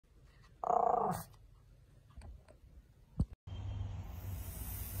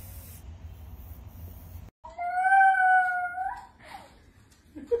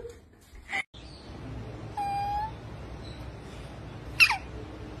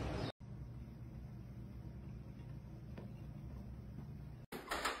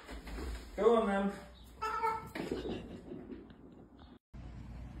Go on then.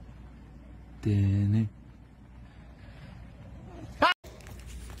 Danny.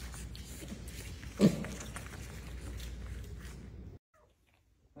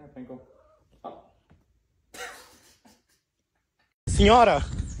 Senhora, a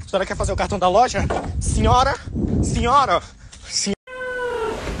senhora quer fazer o cartão da loja? Senhora, senhora, senhora.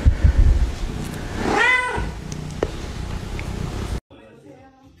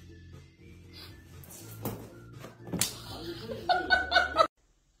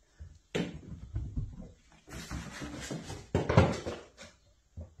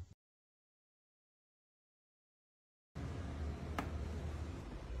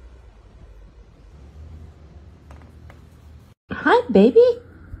 Hi, baby.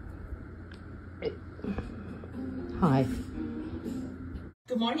 Hi.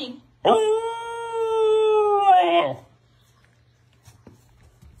 Good morning.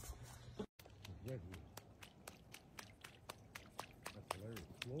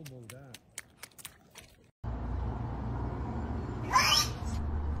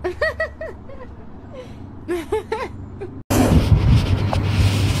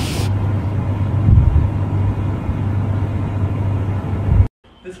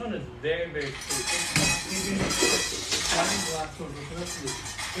 This one is very, very sweet. Having glass doors open up to this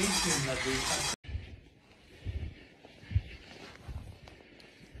atrium that we have.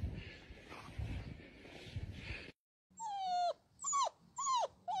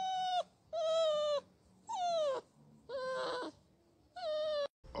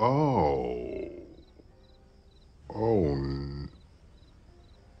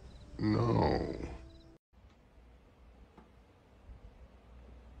 No.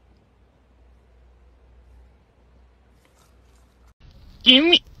 Give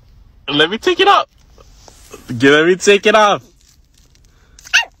me. Let me take it off. Let me take it off.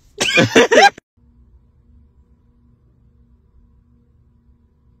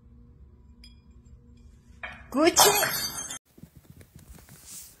 Gucci.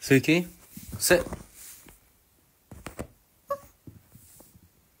 Suki, sit.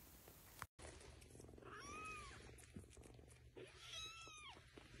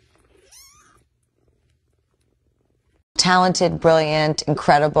 Talented, brilliant,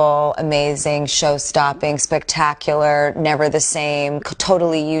 incredible, amazing, show-stopping, spectacular, never the same,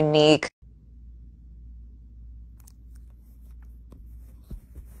 totally unique.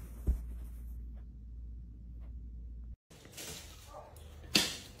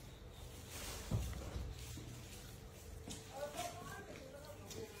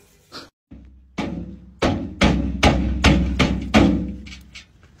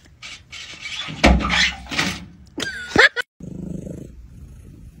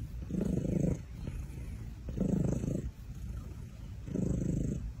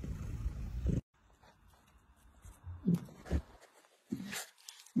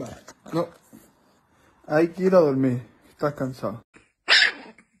 Vale, no. Hay que ir a dormir. Estás cansado.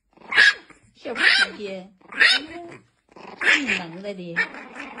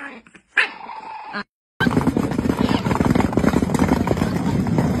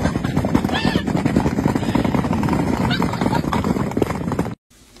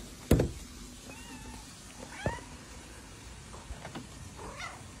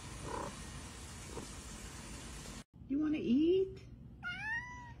 You want to eat?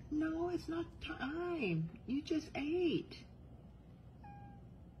 No, it's not time. You just ate.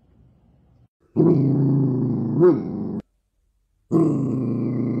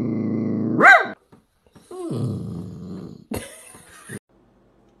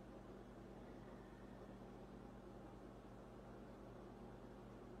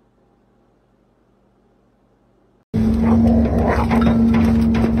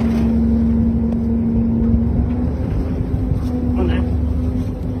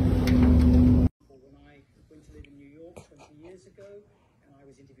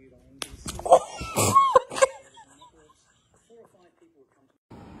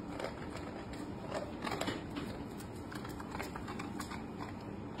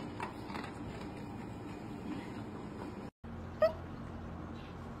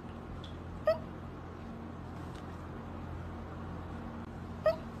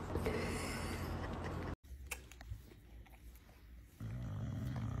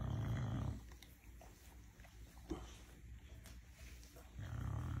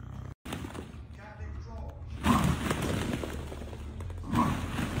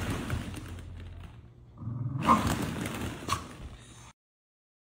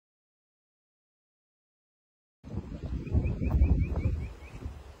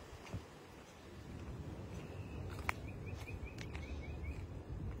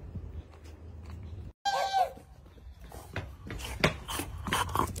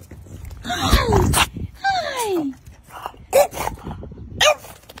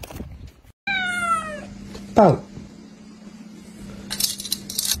 Pout.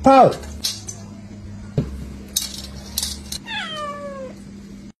 Pout.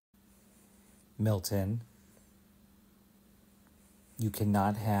 Milton, you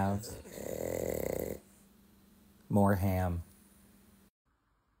cannot have more ham.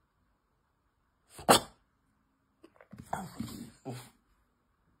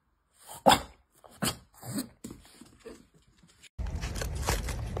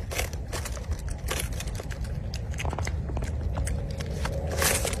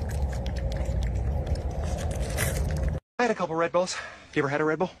 I had a couple Red Bulls. You ever had a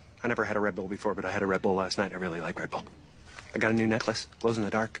Red Bull? I never had a Red Bull before, but I had a Red Bull last night. I really like Red Bull. I got a new necklace. Glows in the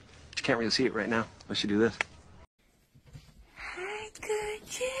dark. But you can't really see it right now unless you do this. Hi,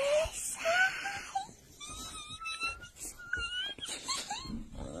 gorgeous.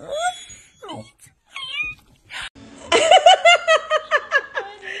 I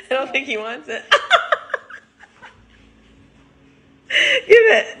don't think he wants it. Give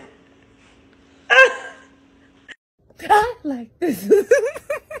it. I like this.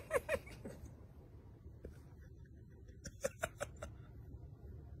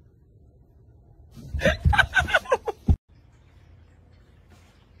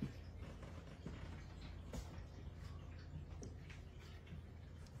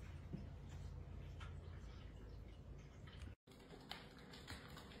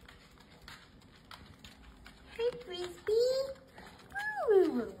 Hi, Frisbee.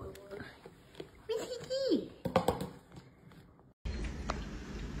 Frisbee.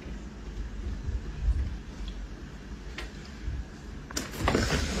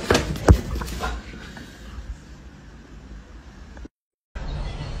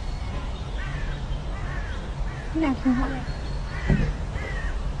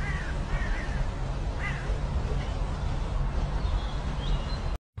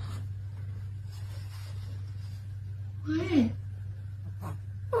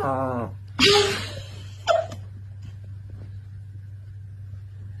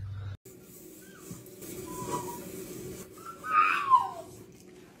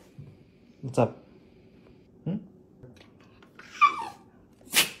 What's up?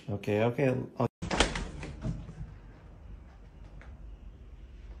 Okay, okay.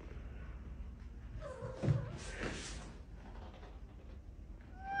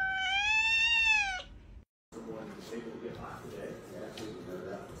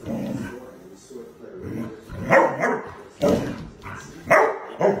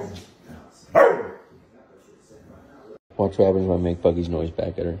 Watch what happens when I make Buggy's noise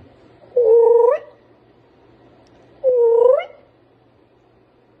back at her.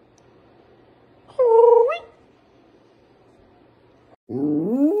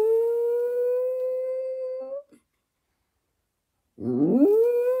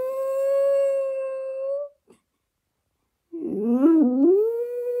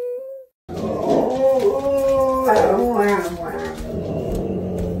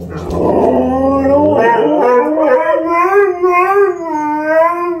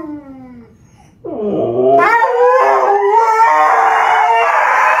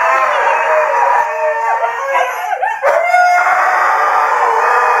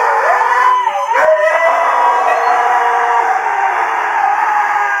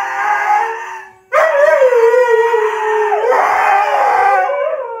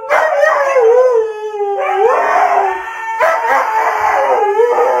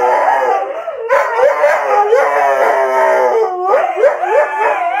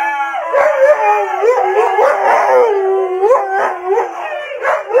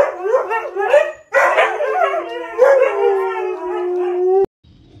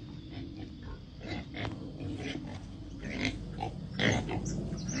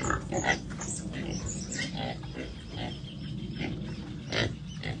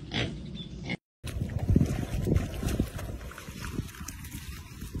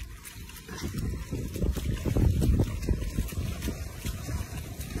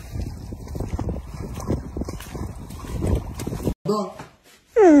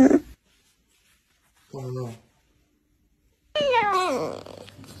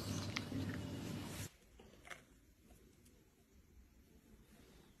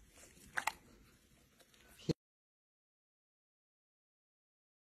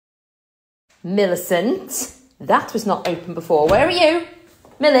 Millicent, that was not open before. Where are you?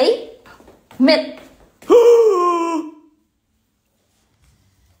 Millie? Is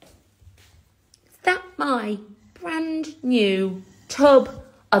that my brand new tub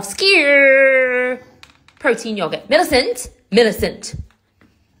of skyr protein yogurt? Millicent, don't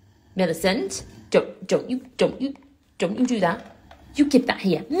you do that. You give that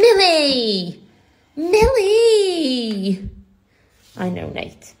here. Millie! Millie! I know,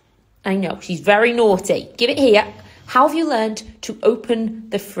 Nate. I know. She's very naughty. Give it here. How have you learned to open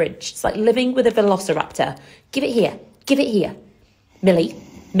the fridge? It's like living with a velociraptor. Give it here. Give it here. Millie.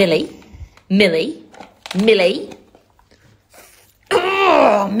 Millie. Millie. Millie.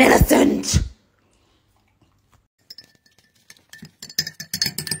 Oh, Millicent!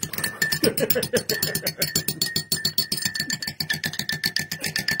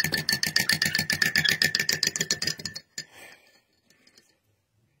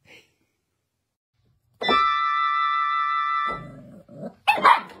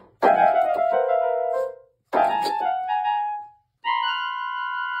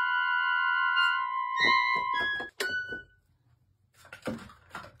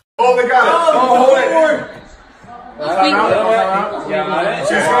 Oh, they got it. Oh, hold it. Got it.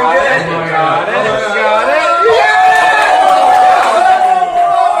 Just gonna get it. Got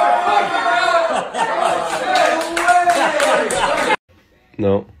it.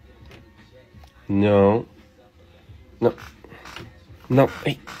 No. No. No. No.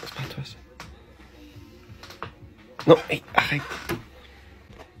 Hey, let's play twist. No. Hey. Hey.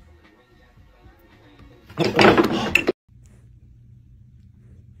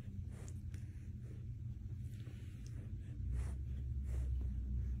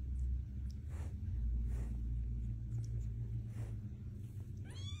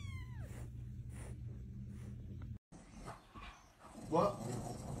 What?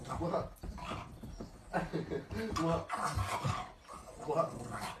 What up? What? What?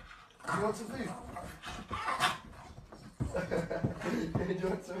 You want some food? You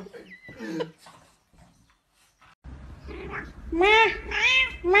want some food?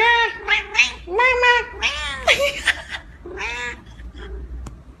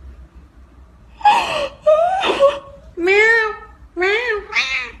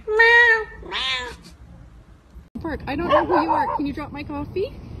 Park, I don't know who you are. Can you drop my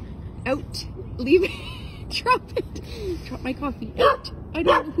coffee? Out. Leave it. Drop it. Drop my coffee. Out. I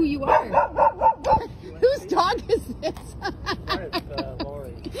don't know who you are. Whose dog is this?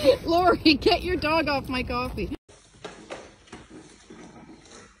 Lori. Lori, get your dog off my coffee.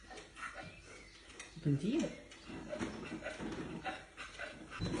 Indeed.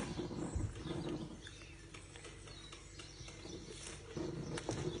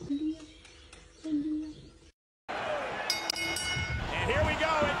 And here we go,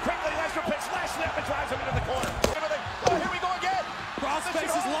 and quickly Lester picks last snap and drives him into the corner. Oh, here we go again. Cross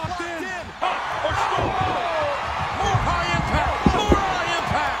space is locked in. More high impact. More high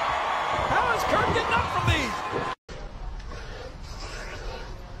impact. How is Kirk getting up from these?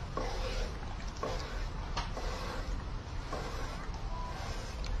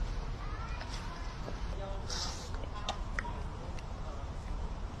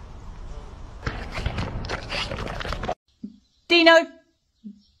 Dino!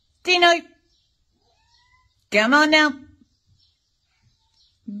 Dino! Come on now!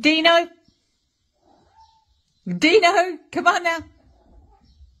 Dino! Dino! Come on now!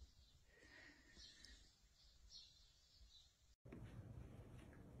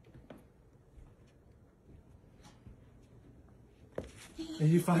 Did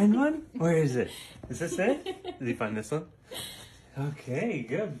you find one? Where is it? Is this it? Did you find this one? Okay,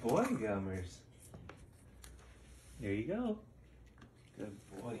 good boy, Gummers. There you go. Good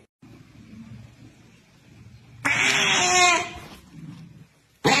boy.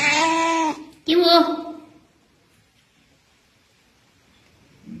 You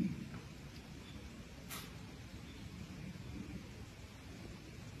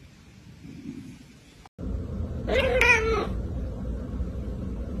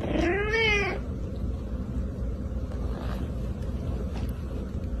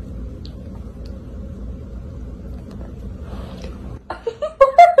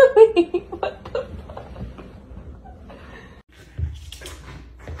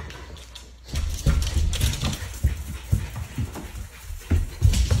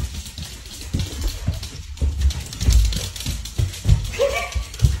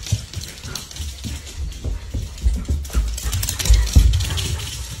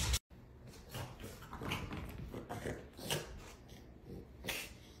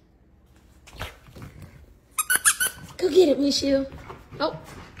Go get it, Mishu. Oh.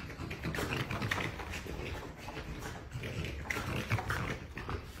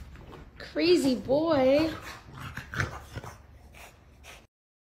 Crazy boy.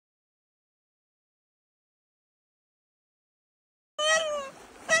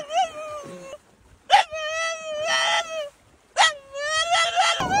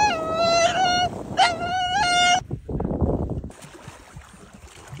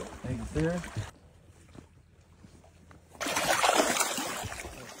 Eggs there.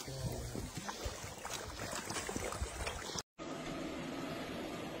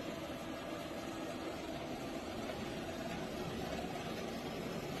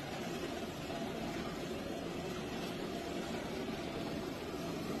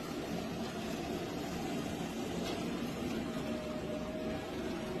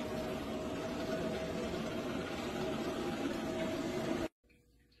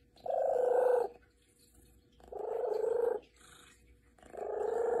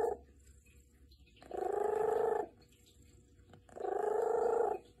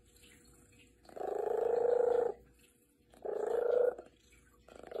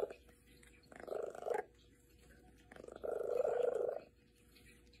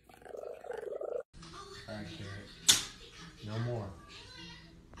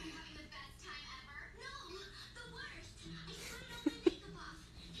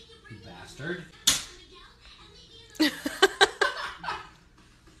 Mustard.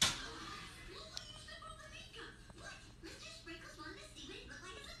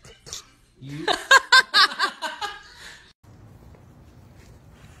 You.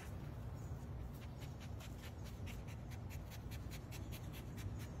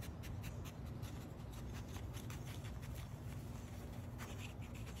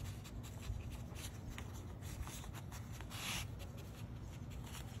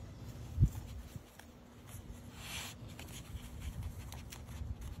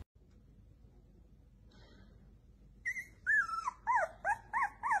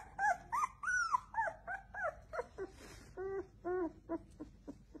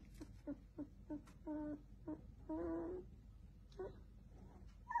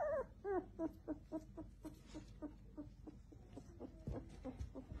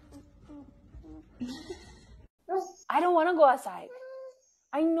 I don't want to go outside.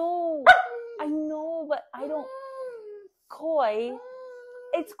 I know, but I don't. Koi,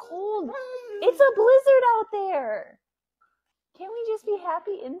 it's cold. It's a blizzard out there. Can't we just be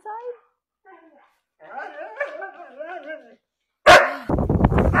happy inside?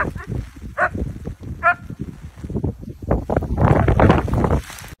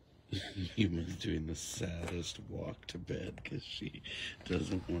 Human's doing the saddest walk to bed because she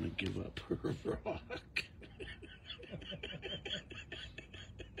doesn't want to give up her rock.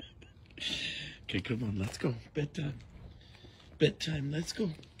 Okay, come on, let's go. Bedtime. Bedtime, let's go.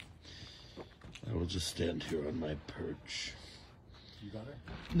 I will just stand here on my perch. You got her?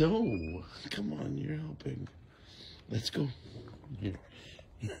 No, come on, you're helping. Let's go. Here.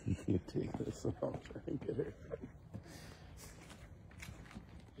 You take this and I'll try and get her.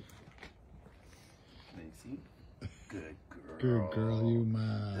 Macy. Good girl. Good girl, you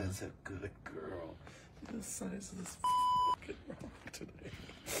ma. That's a good girl. Look at the size of this fucking rock today.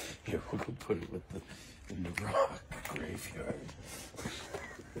 Here, we'll go put it in the rock graveyard.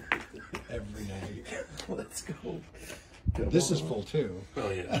 Every night. Let's go. This is full too.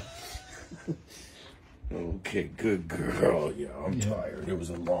 Oh, yeah. Okay, good girl. Yeah, I'm tired. It was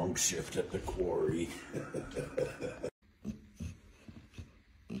a long shift at the quarry.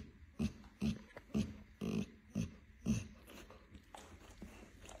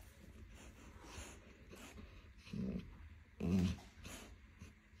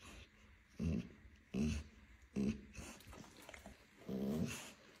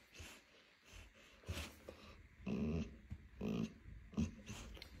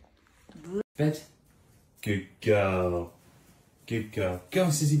 Bed. Good girl. Good girl. Go on,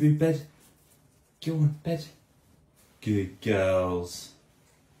 Sissy Boo, bed. Go on, bed. Good girls.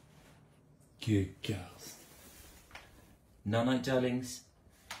 Good girls. Night-night, darlings.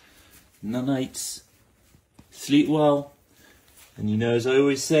 Night-nights. Sleep well. And you know, as I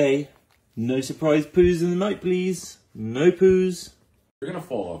always say, no surprise poos in the night, please. No poos. You're gonna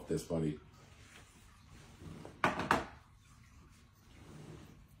fall off this, buddy.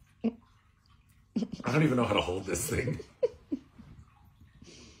 I don't even know how to hold this thing.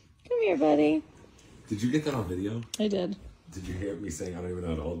 Come here, buddy. Did you get that on video? I did. Did you hear me saying I don't even know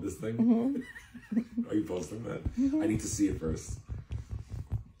how to hold this thing? Mm-hmm. Are you posting that? Mm-hmm. I need to see it first.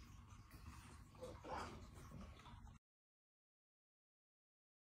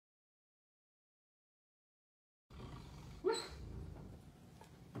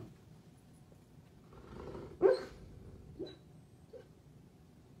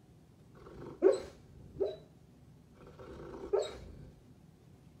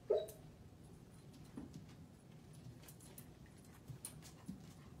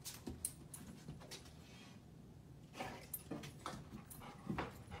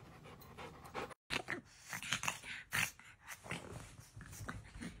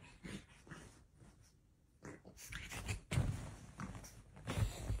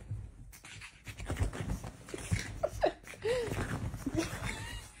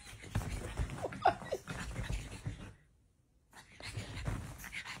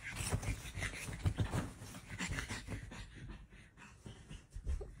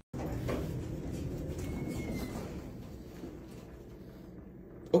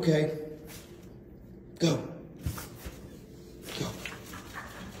 Okay. Go. Go.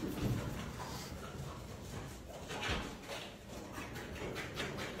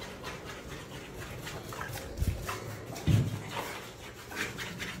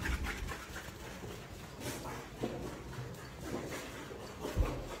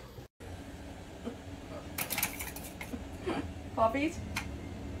 Poppies?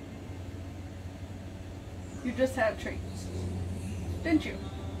 You just had a treat, didn't you?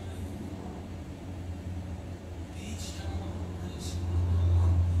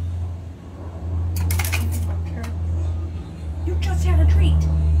 treat. Do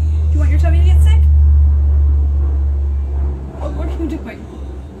you want your tummy to get sick? Oh, what are you doing?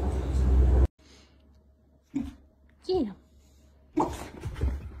 Get him.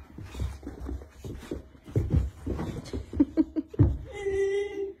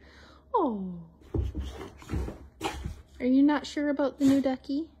 Oh. Are you not sure about the new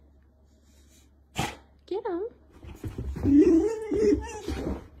ducky? Get him.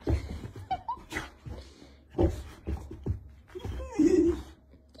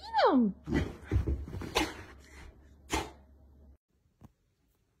 Get him.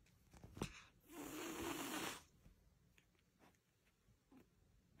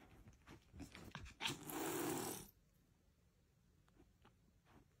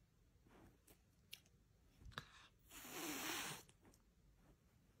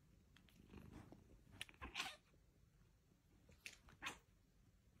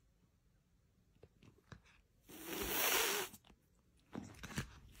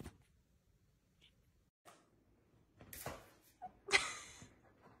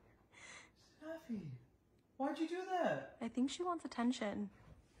 Why'd you do that? I think she wants attention.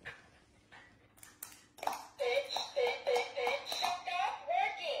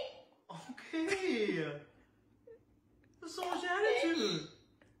 Okay. There's so much attitude.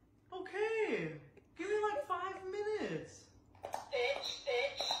 Okay. Give me like 5 minutes.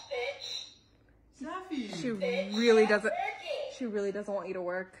 Safi. She really doesn't. She really doesn't want you to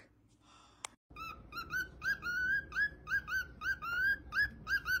work.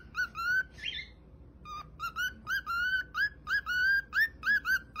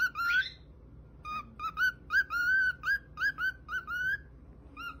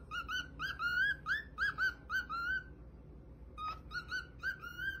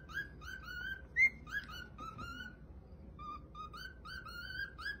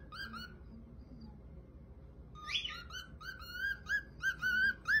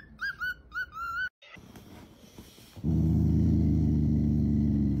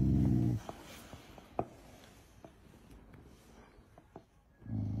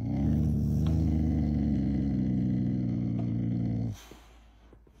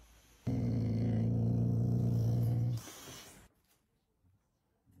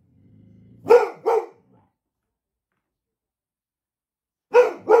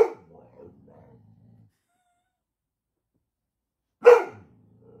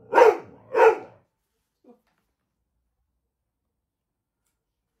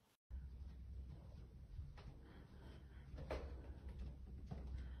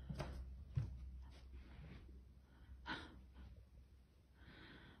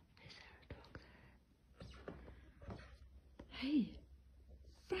 Hey,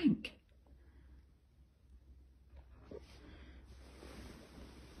 Frank.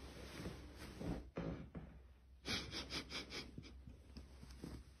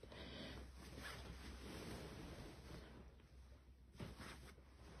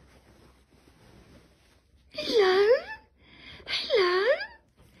 Hello? Hello?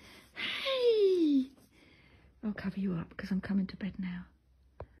 Hey. I'll cover you up because I'm coming to bed now.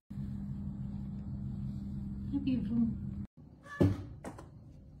 You're beautiful.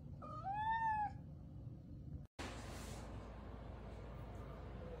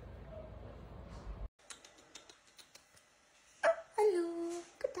 Hello,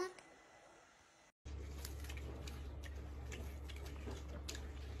 good dog.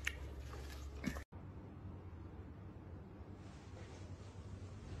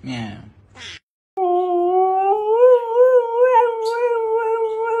 Yeah.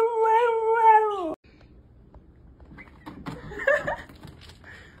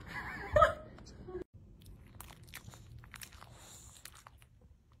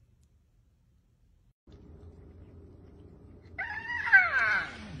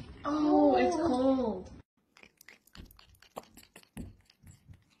 Oh, it's cold.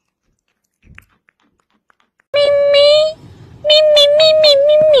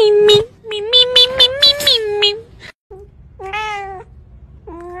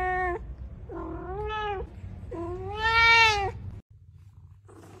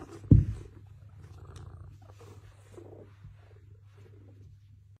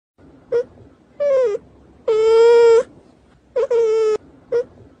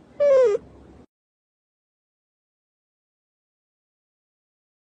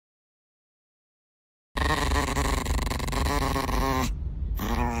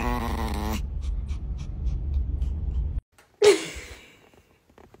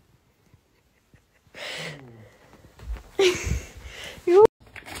 You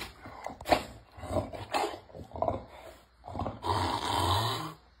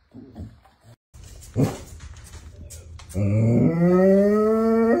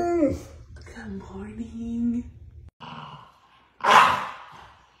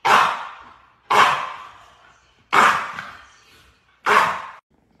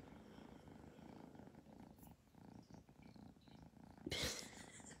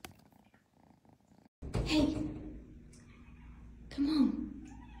Hey, come on.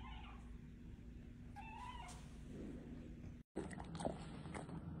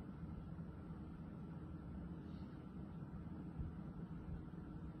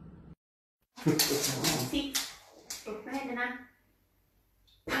 Sí, vente, na.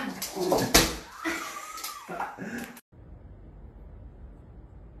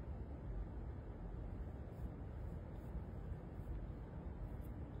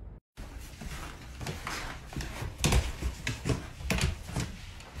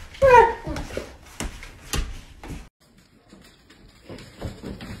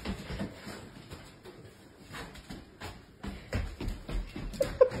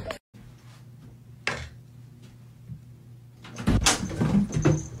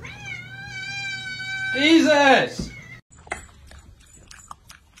 Jesus!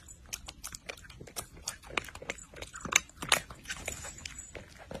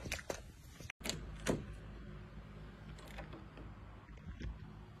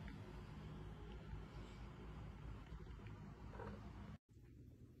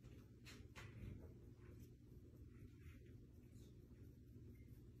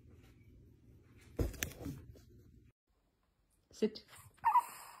 Sit.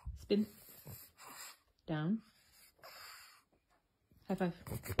 Spin. Down. High five.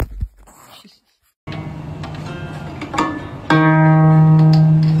 Jesus.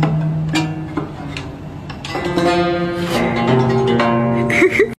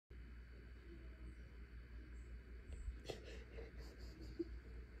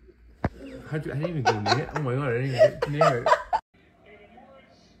 I didn't even go near it. Oh my god, I didn't even get near it.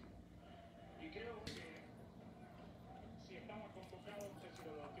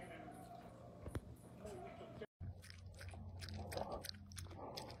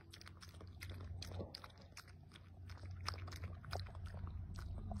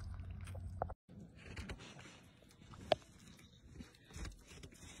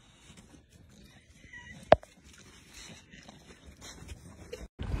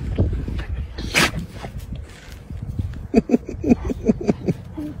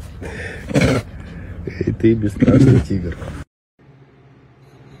 Ты бесстрашный тигр.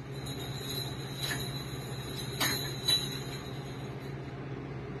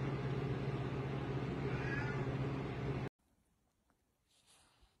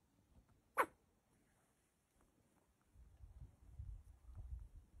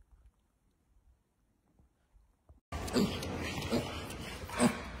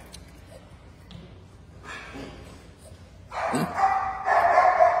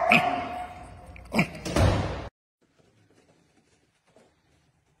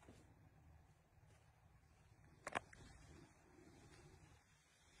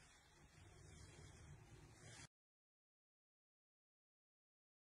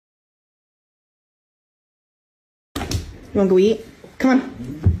 You want to go eat? Come on.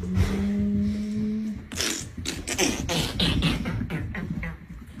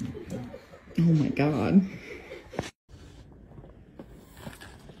 Oh my god.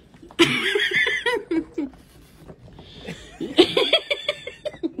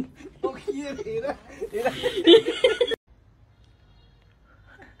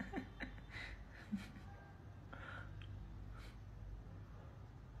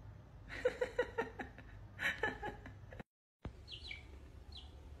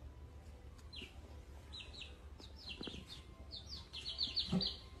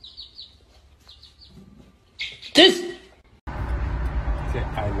 Just. Okay,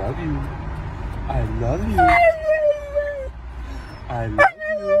 I love you. I love you. I love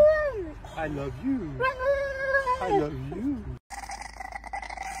you. I love you. I love you.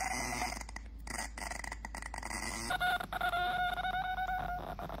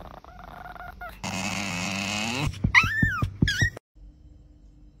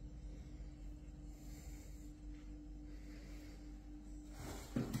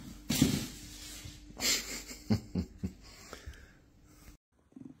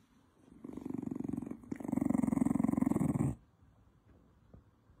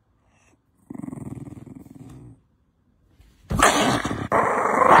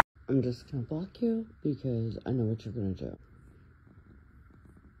 I'm just gonna block you because I know what you're gonna do.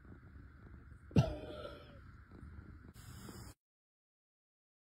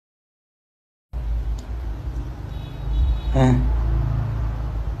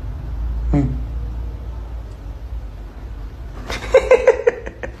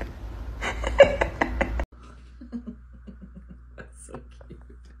 That's so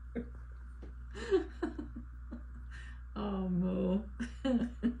cute. Oh, Mo.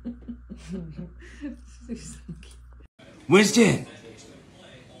 She's so cute. Winston!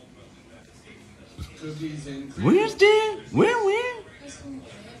 Win win.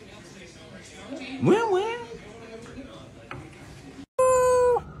 Win win.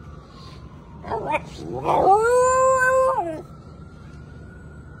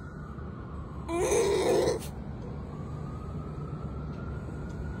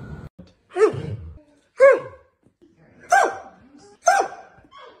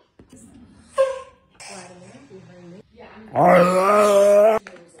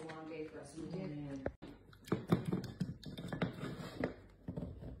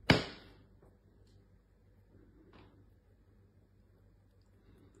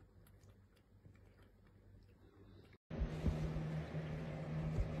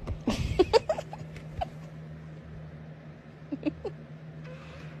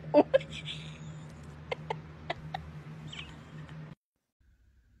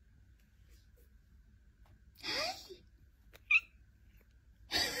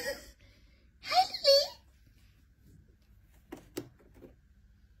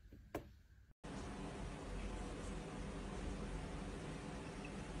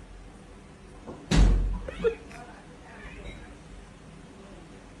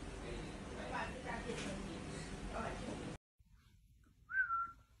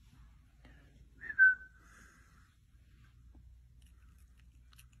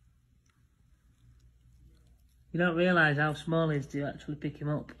 You don't realise how small he is to actually pick him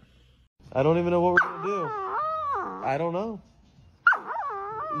up. I don't even know what we're gonna do. I don't know.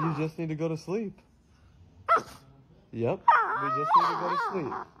 You just need to go to sleep. Yep. We just need to go to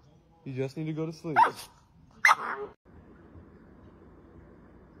sleep. You just need to go to sleep.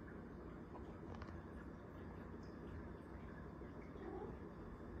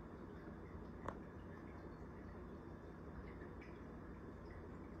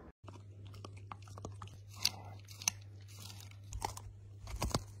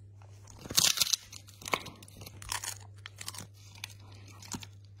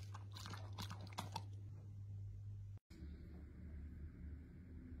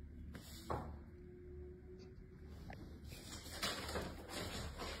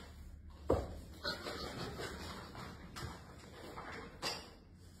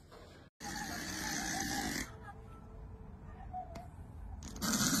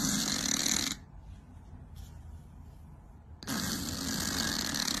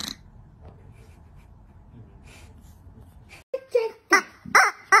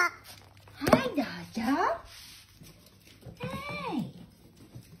 Hi, Dada. Hey.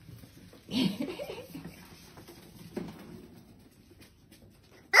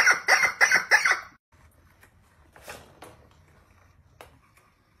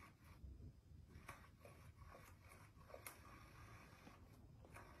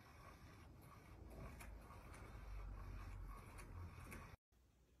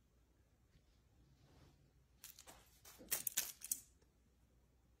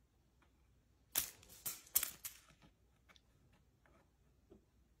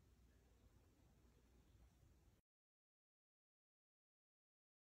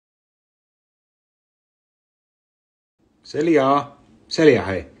 Selja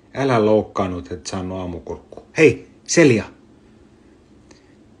hei, älä loukkaannut, et saanut aamukurkkuu. Hei, Selja.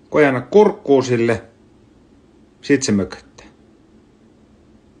 Koe anna kurkkuu sille, sit se mököttää.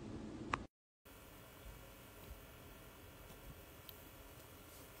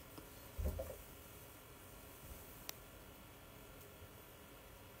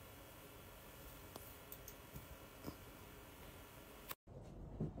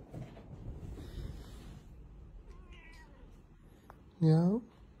 Yeah.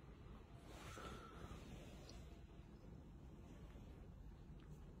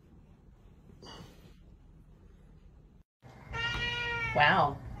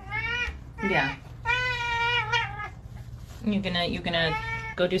 Wow. Yeah. You gonna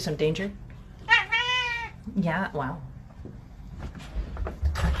go do some danger? Yeah, wow.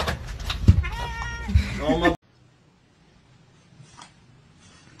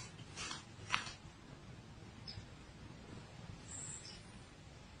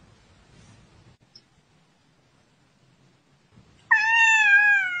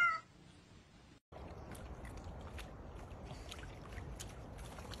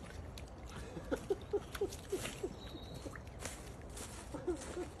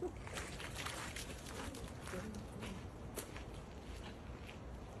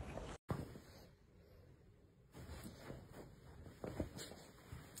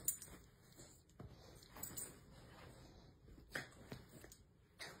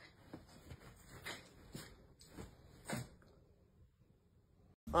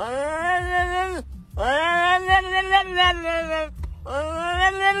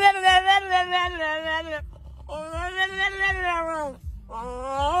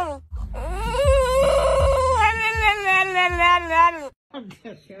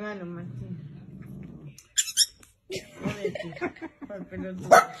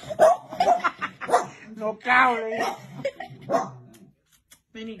 No cables.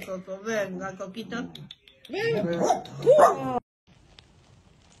 Vení, Coco, venga, Coquito. Venga.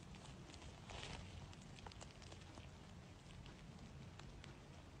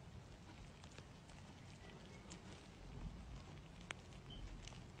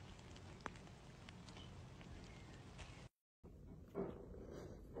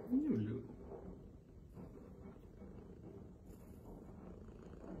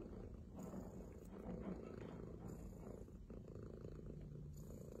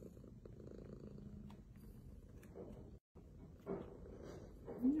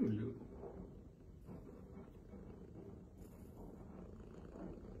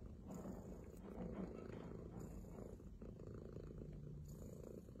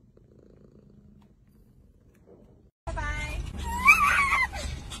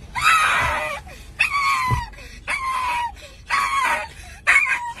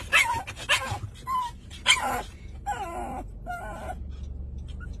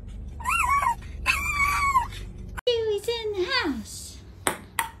 He's in the house.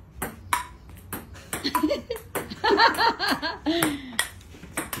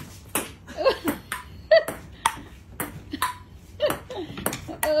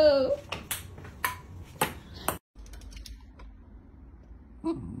 Oh.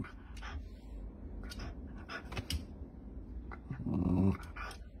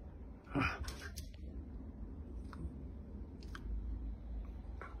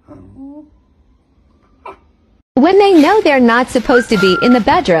 When they know they're not supposed to be in the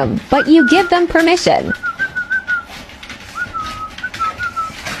bedroom, but you give them permission.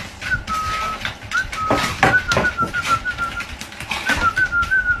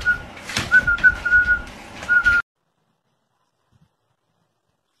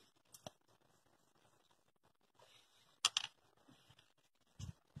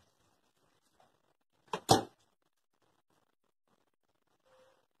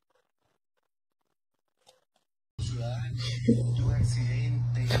 De un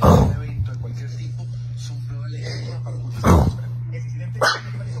accidente, de un evento de cualquier tipo, son probables para ocultar. Ese incidente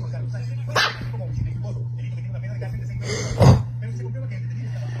como el delito que tiene una pena de cárcel de 6 meses, pero se comprueba que el detenido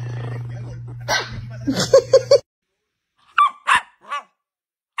estaba de alcohol.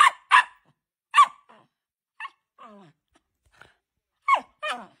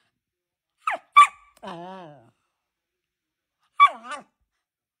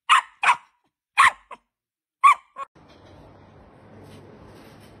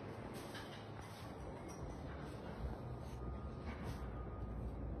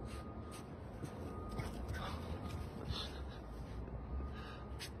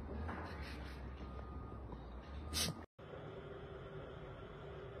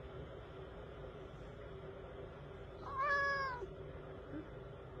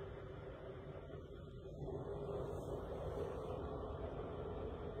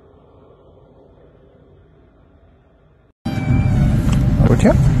 What's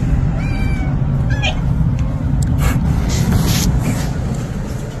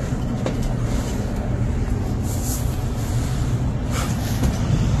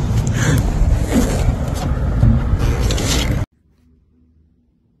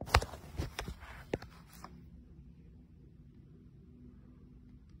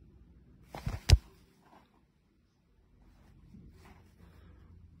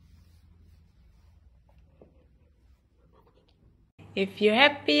If you're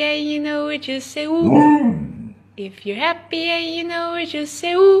happy and you know it, just say ooh. If you're happy and you know it, just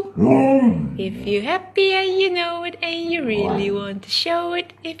say ooh. If you're happy and you know it and you really want to show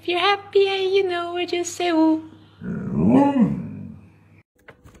it, if you're happy and you know it, just say ooh.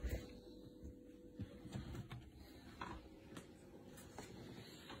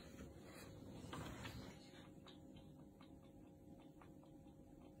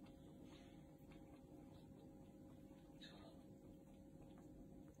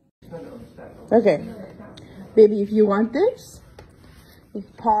 Okay. Baby, if you want this,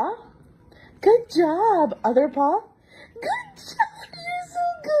 paw. Good job. Other paw. Good job. You're so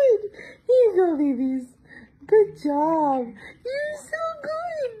good. Here you go, babies. Good job. You're so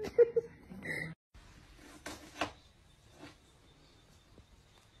good.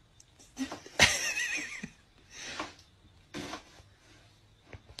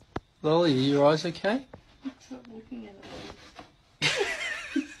 Lily, your eyes okay? Stop looking at it.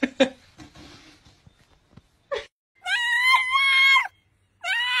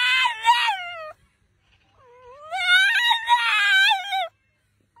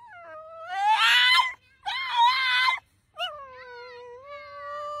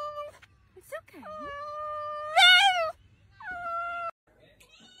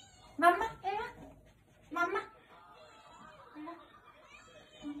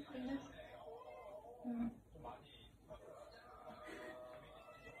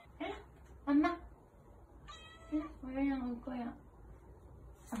 Koya.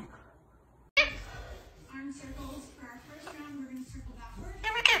 Arm circles for our first round. We're going to circle backward.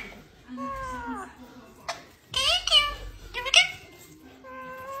 And that means that we'll go forward.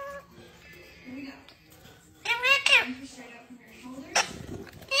 Here we go. Anchor straight up from your shoulders.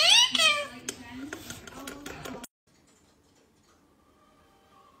 Slightly bend your elbows.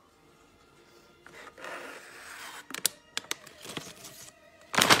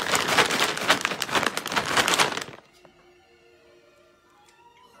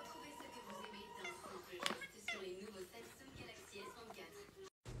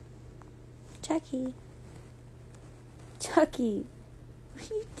 Chucky. Chucky.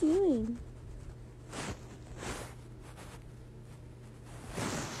 What are you doing?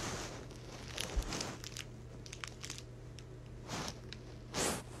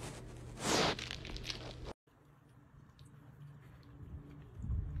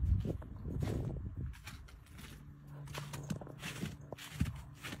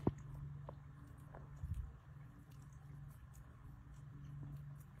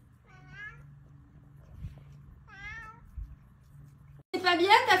 C'est pas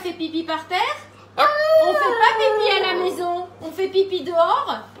bien, t'as fait pipi par terre? On fait pas pipi à la maison, on fait pipi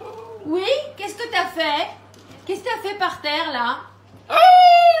dehors. Oui? Qu'est-ce que t'as fait? Qu'est-ce que t'as fait par terre là?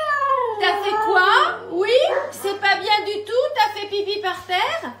 T'as fait quoi? Oui? C'est pas bien du tout, t'as fait pipi par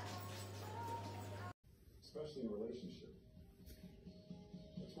terre?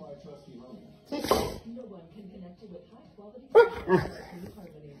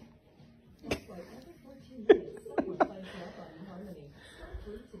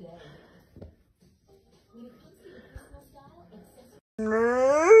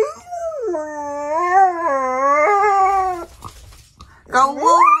 Go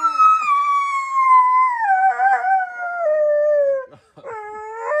woo!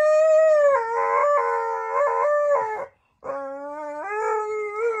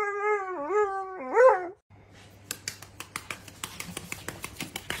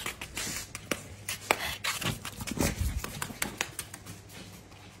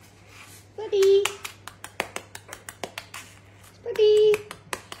 Buddy. Buddy.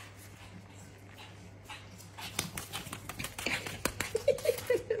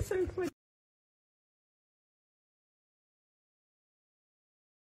 So funny.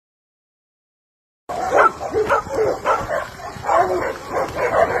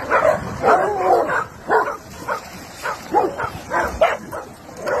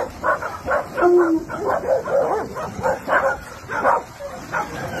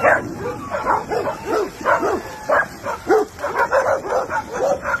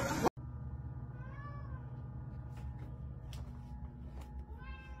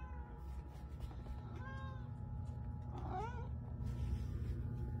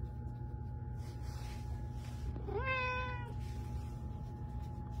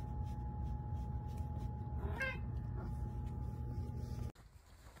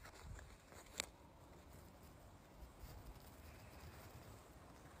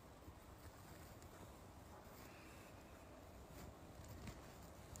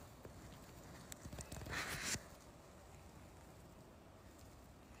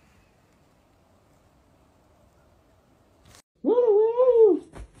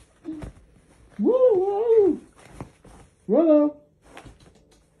 Rollo.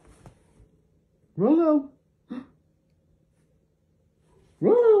 Rollo.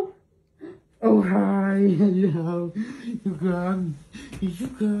 Rollo. Oh, hi. Hello. You got me. You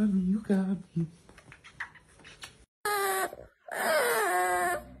got me. You got me.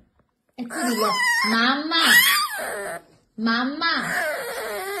 E tu dillo, mamma. Mamma.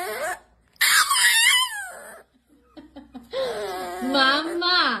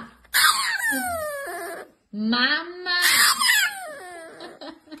 Mamma. Mamma.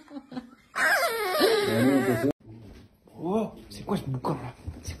 Oh, c'est quoi ce boucan là?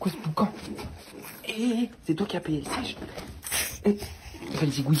 C'est quoi ce boucan? C'est toi qui as payé le siège.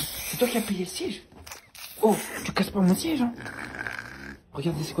 Vas-y, oui, c'est toi qui as payé le siège. Oh, tu casses pas mon siège, hein?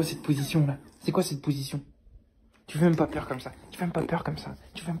 Regardez, c'est quoi cette position là? C'est quoi cette position? Tu fais même pas peur comme ça. Tu fais même pas peur comme ça.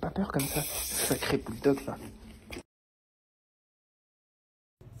 Tu fais même pas peur comme ça. Sacré bulldog là.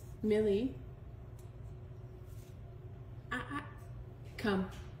 Millie. Come.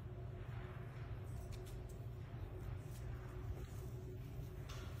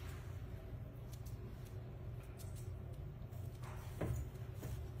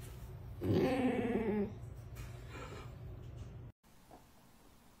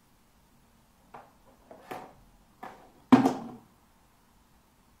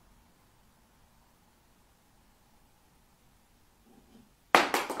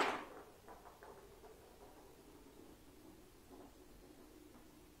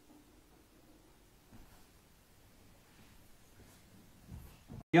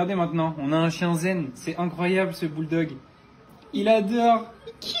 Regardez maintenant, on a un chien zen. C'est incroyable ce bulldog. Il adore.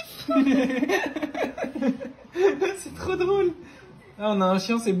 Il kiffe. C'est trop drôle. Ah, on a un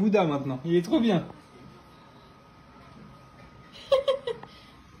chien, c'est Bouddha maintenant. Il est trop bien.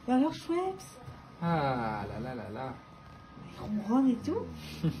 Et alors, Schweppes? Ah là là là là. Il ronronne et tout.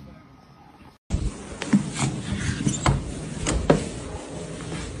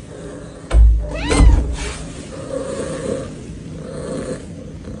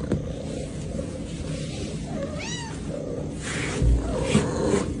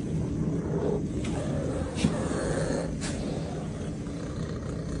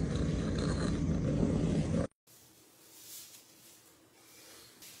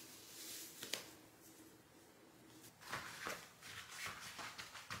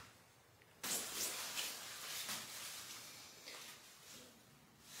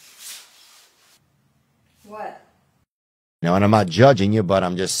 What? No, and I'm not judging you, but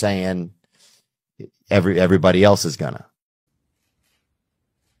I'm just saying everybody else is gonna.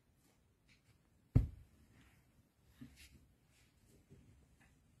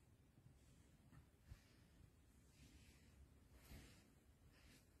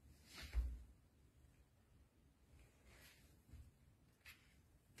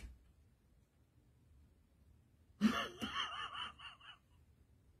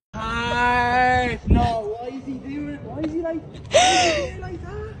 Hi. No, why is he doing? Why is he like? Why is he doing like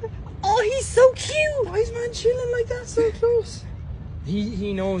that? Oh, he's so cute. Why is man chilling like that so close?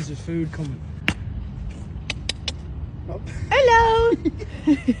 He knows the food coming. Hello.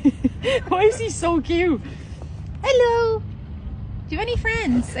 Why is he so cute? Hello. Do you have any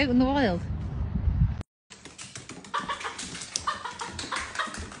friends out in the wild?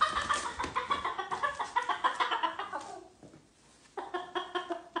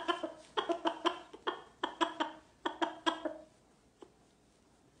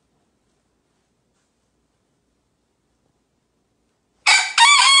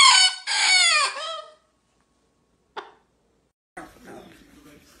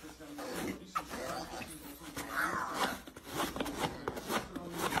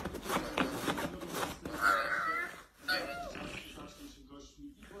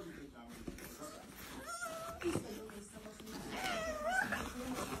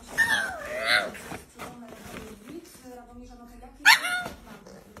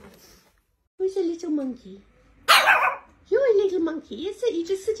 Who's a little monkey? You're a little monkey, is it? You're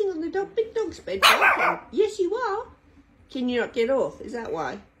just sitting on the big dog's bed barking. Yes, you are. Can you not get off? Is that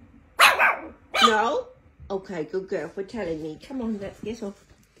why? No? Okay, good girl for telling me. Come on, let's get off.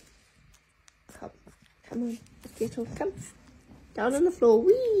 Come on, let's get off. Come. Down on the floor.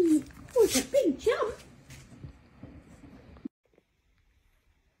 Whee! Oh, it's a big jump.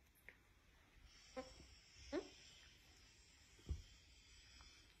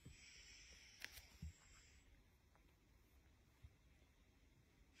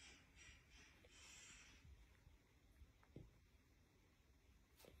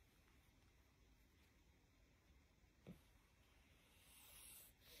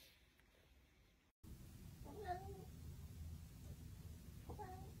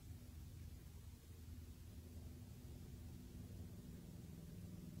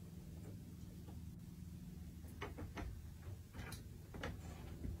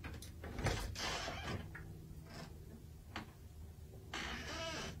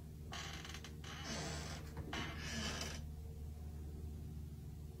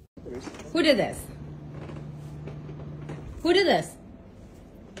 Who did this? Who did this?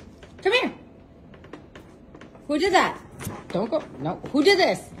 Come here. Who did that? Don't go. No. Who did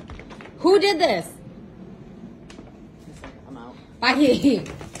this? Who did this? I'm out. Hey.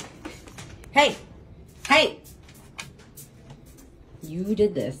 Hey. Hey. You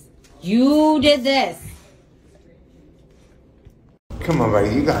did this. You did this. Come on,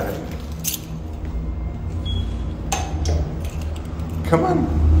 buddy. You got it. Come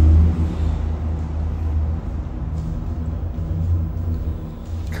on.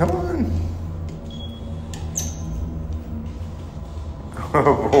 Come on.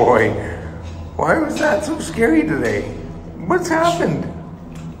 Oh boy. Why was that so scary today? What's happened?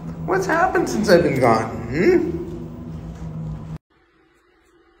 What's happened since I've been gone? Hmm?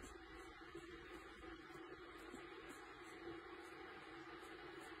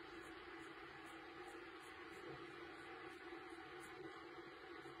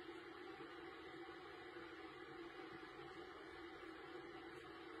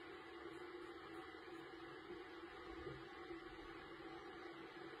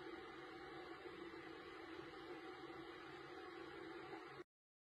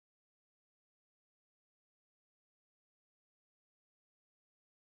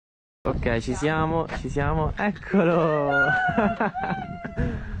 Ok, ci siamo, eccolo!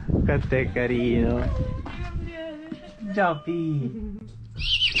 Quanto è carino! Gioppi!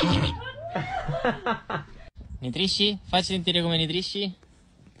 Nitrisci? Facci sentire come nitrisci.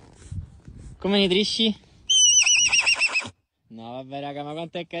 Come nitrisci? No, vabbè raga, ma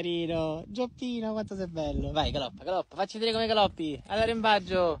quanto è carino! Gioppino, quanto sei bello! Vai, galoppa, galoppa, facci vedere come galoppi! Allora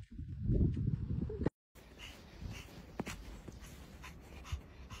imbaggio!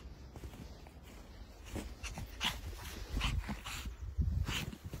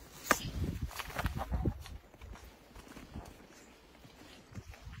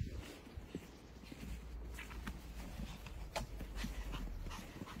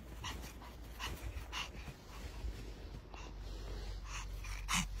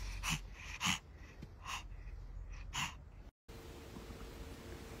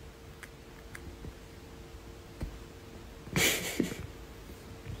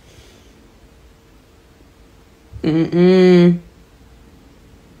 Mm-mm.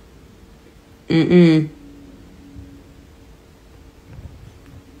 Mm-mm.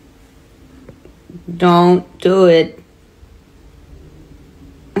 Don't do it.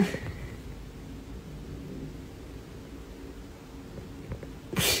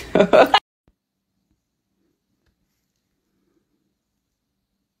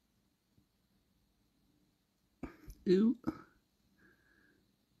 Ew.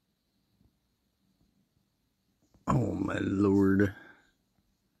 Oh my lord.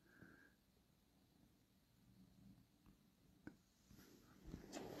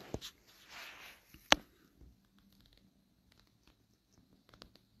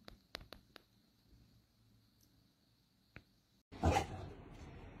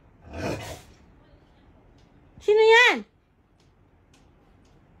 Sino yan?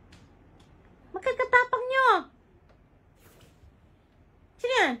 Magkakatapang nyo.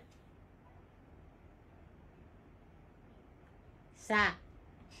 Sino yan?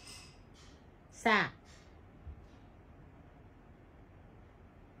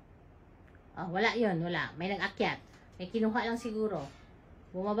 Oh, wala yun, wala. May nag-akyat. May kinuha lang siguro.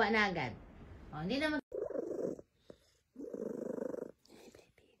 Bumaba na agad. Oh, hindi naman.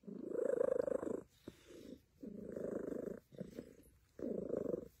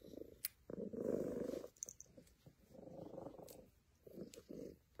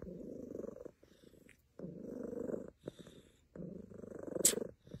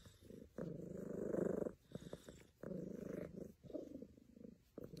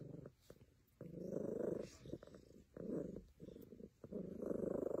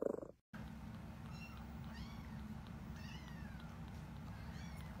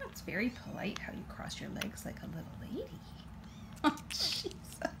 It's very polite how you cross your legs like a little lady. Oh, Jesus.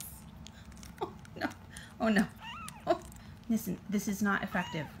 Oh, no. Oh, no. Oh, listen, this is not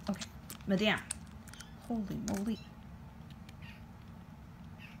effective. Okay, madame. Holy moly.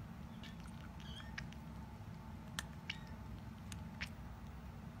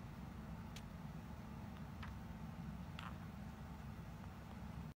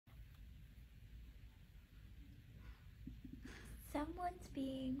 Someone's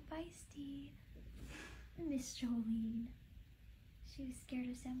being feisty. Miss Jolene. She was scared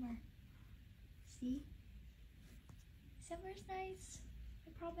of Summer. See? Summer's nice.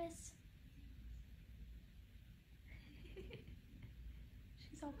 I promise.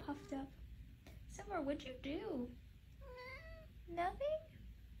 She's all puffed up. Summer, what'd you do? Nothing?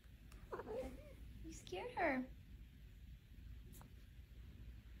 You scared her.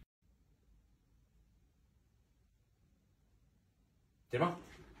 Demo?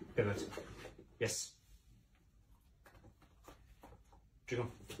 Pivot. Yes. Jiggle.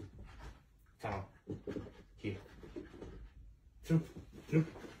 Follow. Here. Through.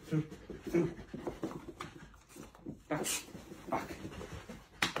 Back. Back.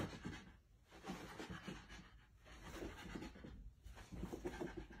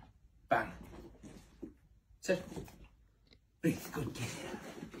 Bang. Sit. Breathe. Good girl.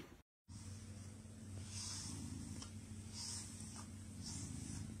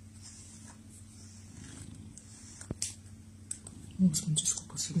 Nossa,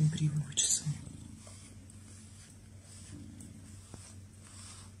 desculpa, se não abrir, vou te sair.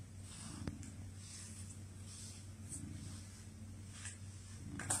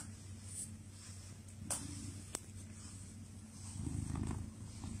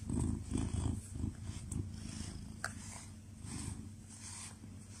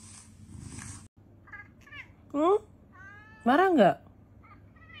 Marah nggak?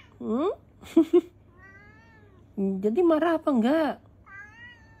 Jadi marah apa enggak?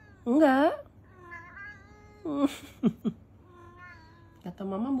 Enggak? Kata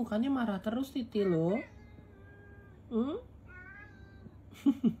mama mukanya marah terus Titi lo.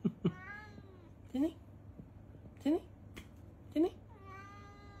 Sini. Sini. Sini.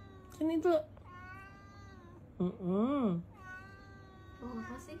 Sini dulu. Oh,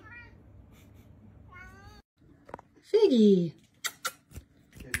 apa sih? Figgy.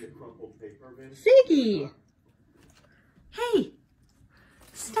 Figgy. Hey.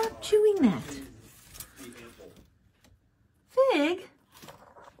 Stop chewing that. Fig.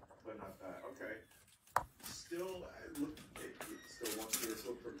 But not that. Okay. Still, look. It still wants me to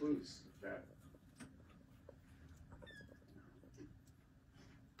look for clues. That.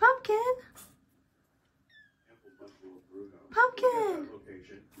 Pumpkin. Pumpkin.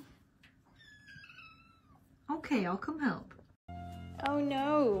 Okay, I'll come help. Oh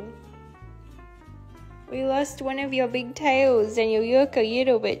no. We lost one of your big tails and you look a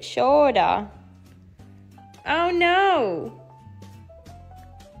little bit shorter. Oh no.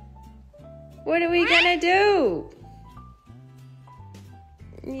 What are we gonna do?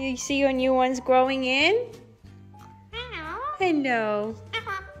 You see your new ones growing in? Hello.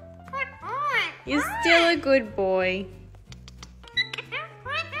 You're still a good boy.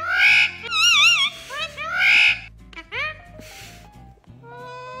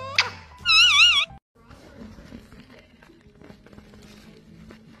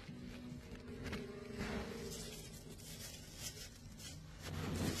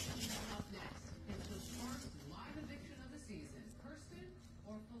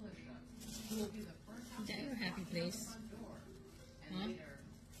 Is that your happy place? Huh?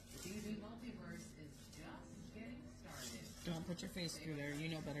 Don't put your face through there. You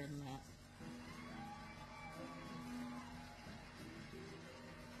know better than that.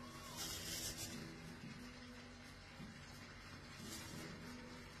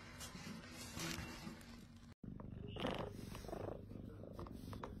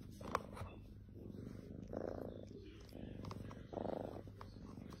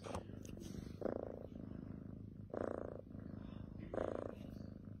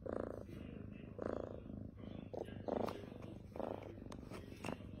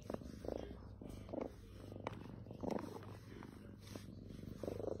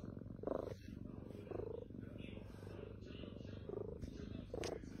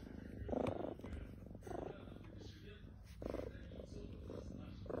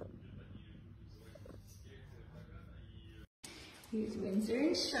 Here's Windsor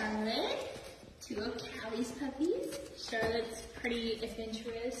and Charlotte, two of Callie's puppies. Charlotte's pretty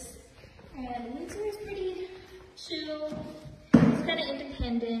adventurous, and Windsor is pretty chill. He's kind of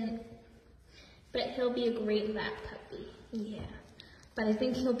independent, but he'll be a great lap puppy. Yeah, but I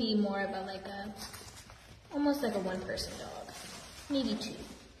think he'll be more of almost like a one-person dog, maybe two.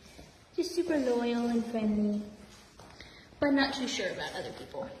 Just super loyal and friendly, but not too sure about other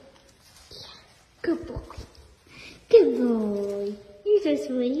people. Yeah, good boy. Good boy. You're so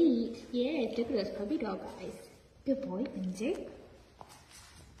sweet. Yes, look at those puppy dog eyes. Good boy, Windsor.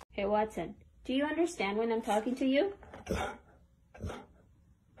 Hey Watson, do you understand when I'm talking to you?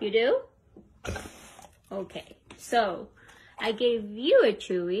 You do? Okay, so I gave you a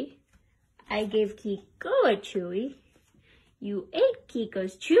chewy. I gave Kiko a chewy. You ate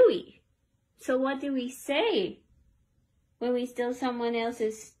Kiko's chewy. So what do we say when we steal someone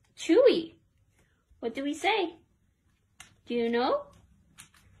else's chewy? What do we say? Do you know?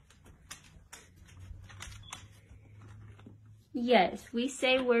 Yes, we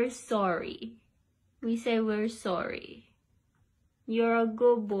say we're sorry. We say we're sorry. You're a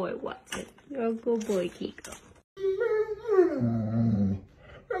good boy, Watson. You're a good boy, Kiko.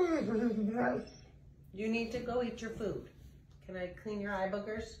 You need to go eat your food. Can I clean your eye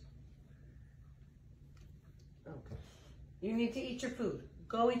boogers? Okay. You need to eat your food.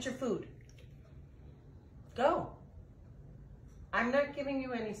 Go eat your food. Go. I'm not giving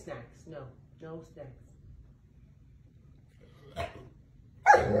you any snacks. No, no snacks.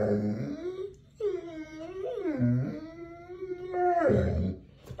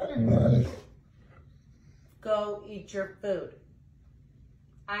 Go eat your food.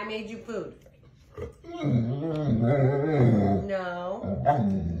 I made you food. No.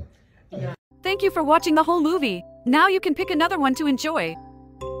 Thank you for watching the whole movie. Now you can pick another one to enjoy.